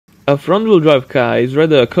A front-wheel drive car is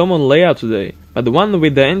rather a common layout today, but the one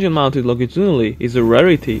with the engine mounted longitudinally is a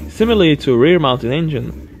rarity, similarly to a rear-mounted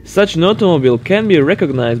engine. Such an automobile can be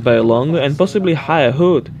recognized by a longer and possibly higher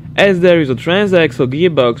hood, as there is a transaxle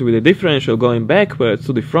gearbox with a differential going backwards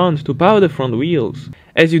to the front to power the front wheels.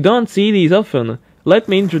 As you don't see these often, let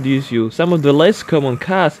me introduce you some of the less common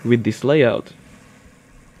cars with this layout.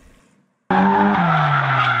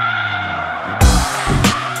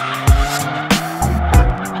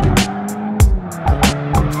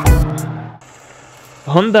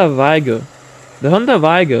 Honda Vigor. The Honda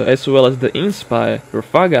Vigor, as well as the Inspire,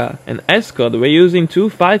 Rafaga and Escort were using two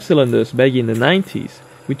 5-cylinders back in the 90s,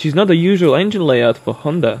 which is not the usual engine layout for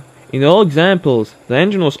Honda. In all examples, the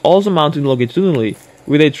engine was also mounted longitudinally,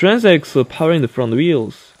 with a transaxle powering the front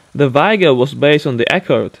wheels. The Vigor was based on the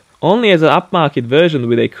Acura, only as an upmarket version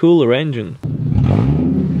with a cooler engine.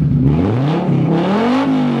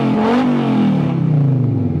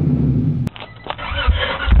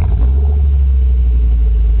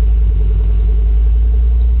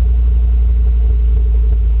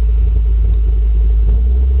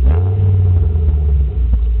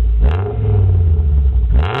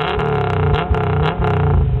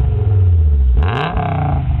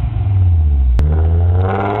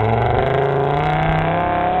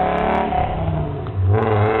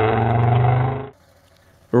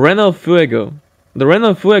 Renault Fuego. The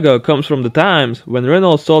Renault Fuego comes from the times when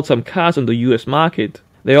Renault sold some cars on the US market.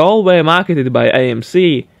 They all were marketed by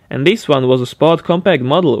AMC, and this one was a sport compact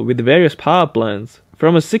model with various power plants.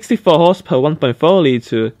 From a 64 horsepower 1.4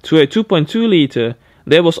 liter to a 2.2 liter,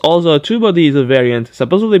 there was also a turbo diesel variant,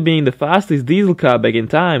 supposedly being the fastest diesel car back in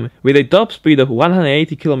time, with a top speed of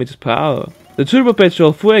 180 km per hour. The turbo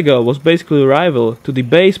petrol Fuego was basically a rival to the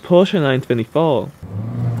base Porsche 924.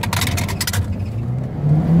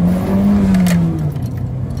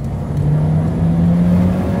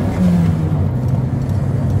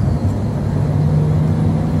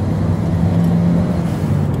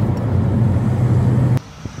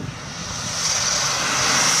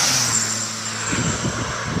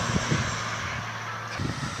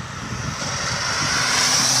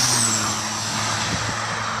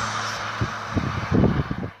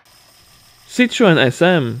 Citroen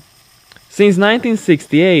SM. Since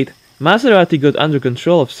 1968, Maserati got under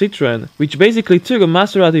control of Citroen, which basically took a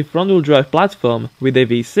Maserati front-wheel drive platform with a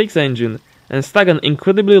V6 engine and stuck an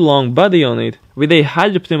incredibly long body on it with a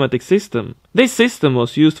hydropneumatic system. This system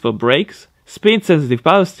was used for brakes, speed-sensitive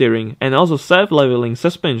power steering and also self-leveling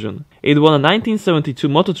suspension. It won a 1972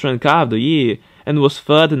 Motor Trend Car of the Year and was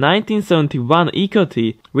third 1971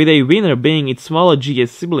 Eco-T, with a winner being its smaller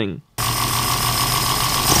GS sibling.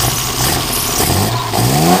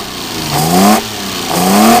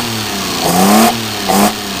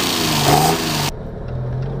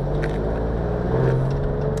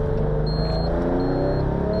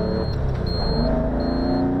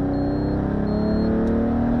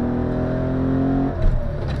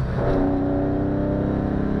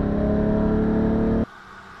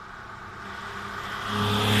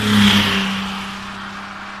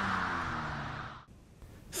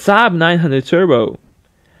 Saab 900 Turbo.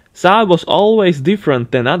 Saab was always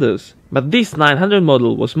different than others, but this 900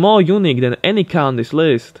 model was more unique than any car on this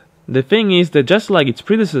list. The thing is that just like its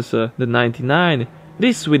predecessor, the 99,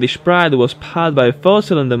 this Swedish pride was powered by a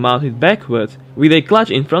 4-cylinder mounted backwards with a clutch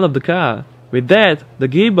in front of the car. With that, the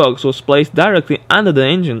gearbox was placed directly under the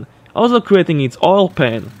engine, also creating its oil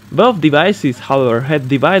pan. Both devices, however, had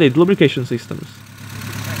divided lubrication systems.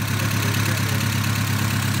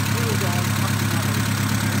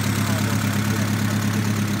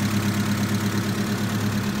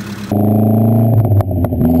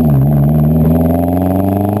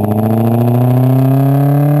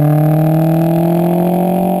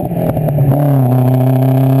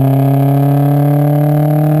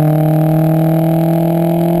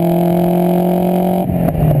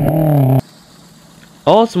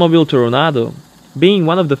 Oldsmobile Toronado. Being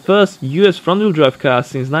one of the first US front-wheel drive cars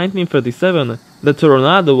since 1937, the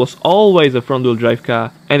Toronado was always a front-wheel drive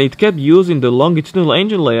car, and it kept using the longitudinal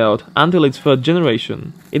engine layout until its third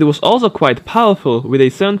generation. It was also quite powerful, with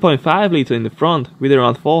a 7.5 liter in the front with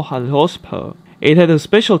around 400 horsepower. It had a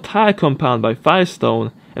special tire compound by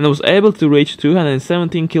Firestone and was able to reach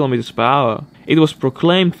 217 km per hour. It was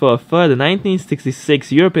proclaimed for a third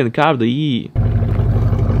 1966 European Car of the Year.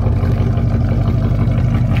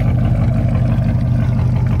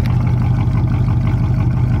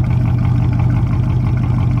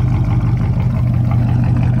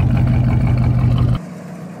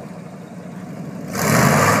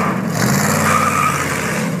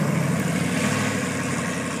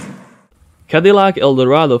 Cadillac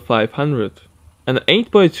Eldorado 500. An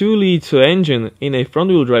 8.2 liter engine in a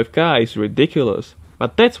front-wheel drive car is ridiculous,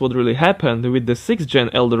 but that's what really happened with the 6th gen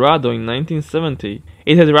Eldorado in 1970.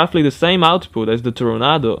 It had roughly the same output as the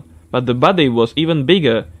Toronado, but the body was even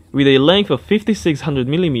bigger, with a length of 5600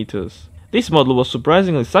 mm. This model was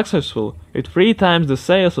surprisingly successful, with 3 times the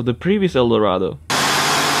sales of the previous Eldorado.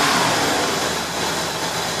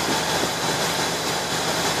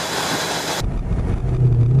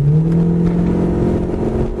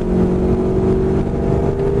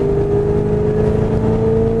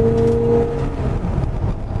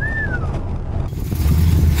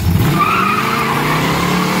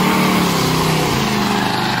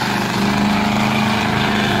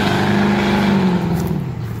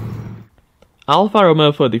 Alfa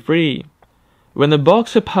Romeo 33. When a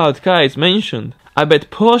boxer-powered car is mentioned, I bet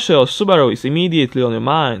Porsche or Subaru is immediately on your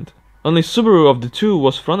mind. Only Subaru of the two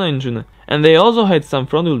was front-engine, and they also had some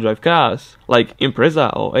front-wheel drive cars, like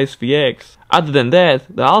Impreza or SVX. Other than that,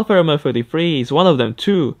 the Alfa Romeo 33 is one of them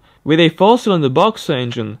too, with a 4-cylinder boxer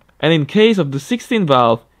engine, and in case of the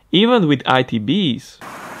 16-valve, even with ITBs.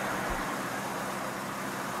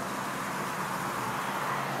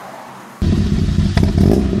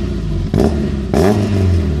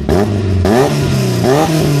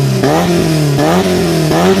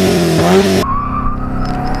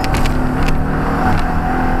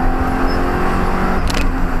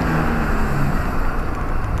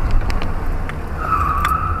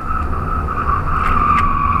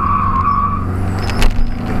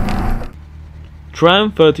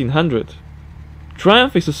 Triumph 1300.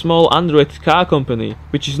 Triumph is a small underrated car company,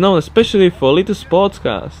 which is known especially for little sports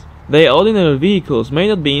cars. Their ordinary vehicles may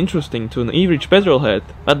not be interesting to an average petrolhead,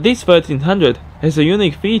 but this 1300 has a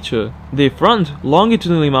unique feature, the front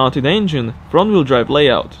longitudinally mounted engine front-wheel drive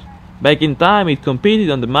layout. Back in time it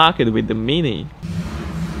competed on the market with the Mini.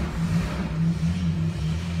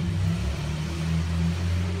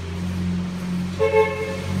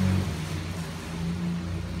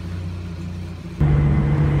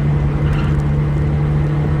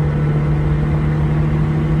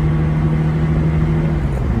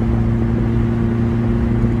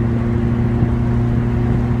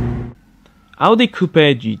 Audi Coupe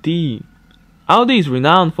GT. Audi is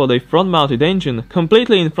renowned for their front-mounted engine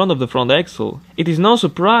completely in front of the front axle. It is no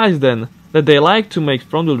surprise then that they like to make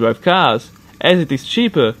front-wheel drive cars, as it is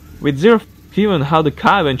cheaper, with zero given how the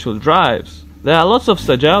car eventually drives. There are lots of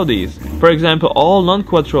such Audis. For example, all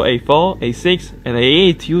non-Quattro A4, A6 and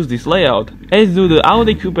A8 use this layout, as do the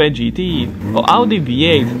Audi Coupe GT or Audi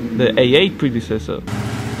V8, the A8 predecessor.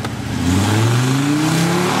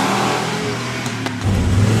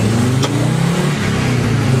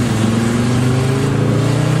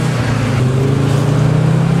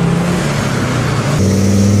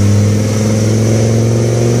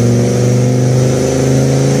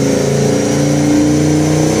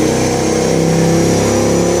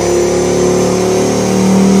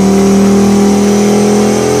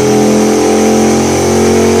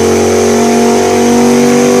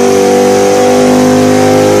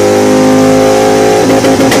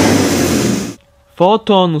 Ford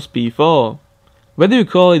Taunus P4. Whether you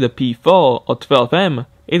call it a P4 or 12M,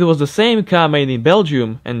 it was the same car made in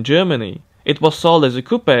Belgium and Germany. It was sold as a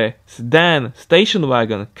coupe, sedan, station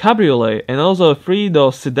wagon, cabriolet and also a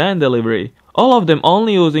 3-door sedan delivery, all of them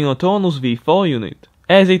only using a Taunus V4 unit.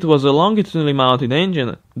 As it was a longitudinally mounted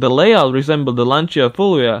engine, the layout resembled the Lancia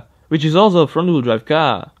Fulvia, which is also a front-wheel drive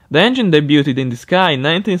car. The engine debuted in this car in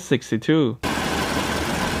 1962.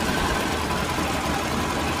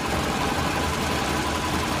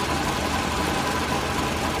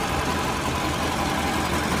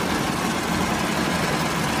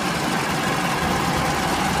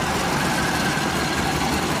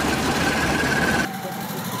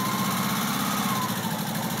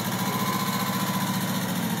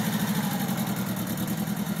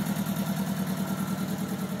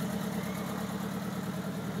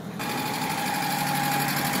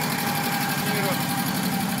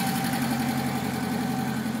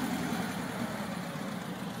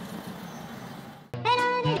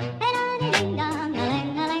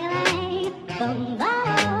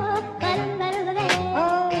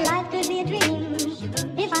 Oh, life could be a dream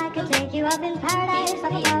if I could take you up in paradise,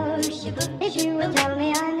 I suppose.